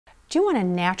Do you want a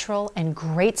natural and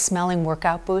great smelling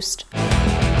workout boost?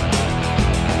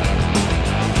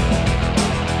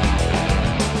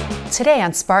 Today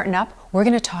on Spartan Up, we're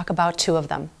going to talk about two of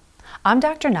them. I'm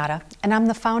Dr. Nada, and I'm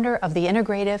the founder of the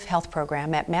Integrative Health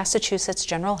Program at Massachusetts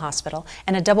General Hospital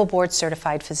and a double board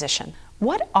certified physician.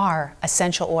 What are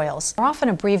essential oils? They're often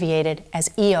abbreviated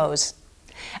as EOs.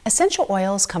 Essential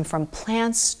oils come from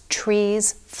plants,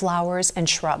 trees, flowers, and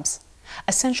shrubs.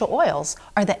 Essential oils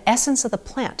are the essence of the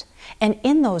plant, and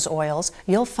in those oils,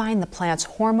 you'll find the plant's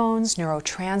hormones,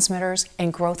 neurotransmitters,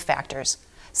 and growth factors.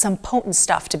 Some potent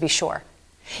stuff, to be sure.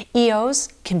 EOs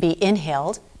can be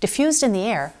inhaled, diffused in the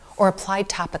air, or applied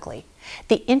topically.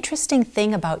 The interesting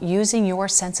thing about using your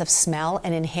sense of smell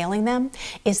and inhaling them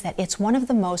is that it's one of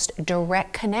the most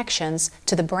direct connections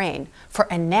to the brain for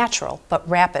a natural but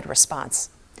rapid response.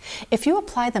 If you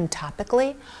apply them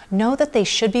topically, know that they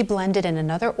should be blended in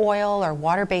another oil or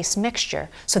water-based mixture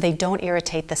so they don't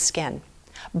irritate the skin.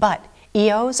 But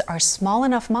EOs are small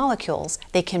enough molecules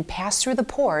they can pass through the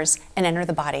pores and enter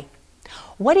the body.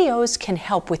 What EOs can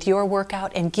help with your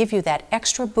workout and give you that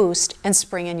extra boost and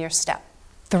spring in your step?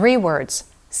 3 words: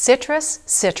 citrus,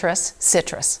 citrus,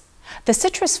 citrus. The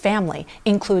citrus family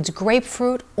includes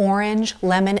grapefruit, orange,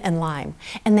 lemon, and lime,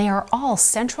 and they are all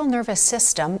central nervous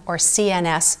system, or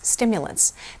CNS,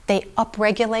 stimulants. They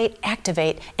upregulate,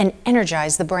 activate, and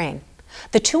energize the brain.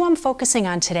 The 2 I'm focusing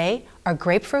on today are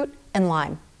grapefruit and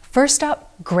lime. First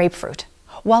up, grapefruit.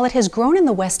 While it has grown in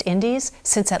the West Indies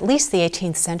since at least the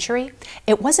 18th century,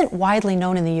 it wasn't widely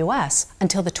known in the US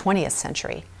until the 20th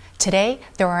century. Today,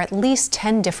 there are at least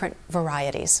 10 different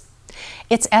varieties.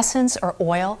 Its essence, or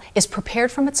oil, is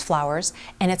prepared from its flowers,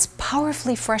 and its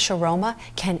powerfully fresh aroma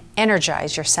can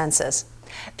energize your senses.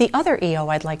 The other EO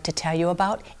I'd like to tell you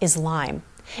about is lime.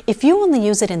 If you only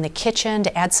use it in the kitchen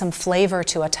to add some flavor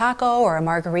to a taco or a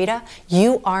margarita,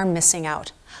 you are missing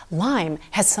out. Lime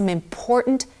has some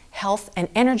important health and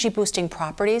energy boosting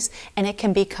properties, and it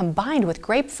can be combined with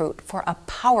grapefruit for a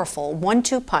powerful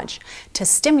 1-2 punch to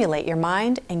stimulate your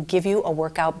mind and give you a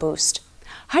workout boost.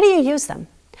 How do you use them?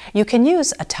 You can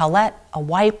use a towelette, a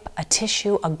wipe, a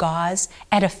tissue, a gauze.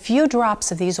 Add a few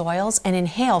drops of these oils and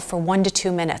inhale for 1 to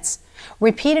 2 minutes.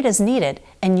 Repeat it as needed,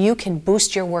 and you can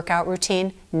boost your workout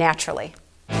routine naturally.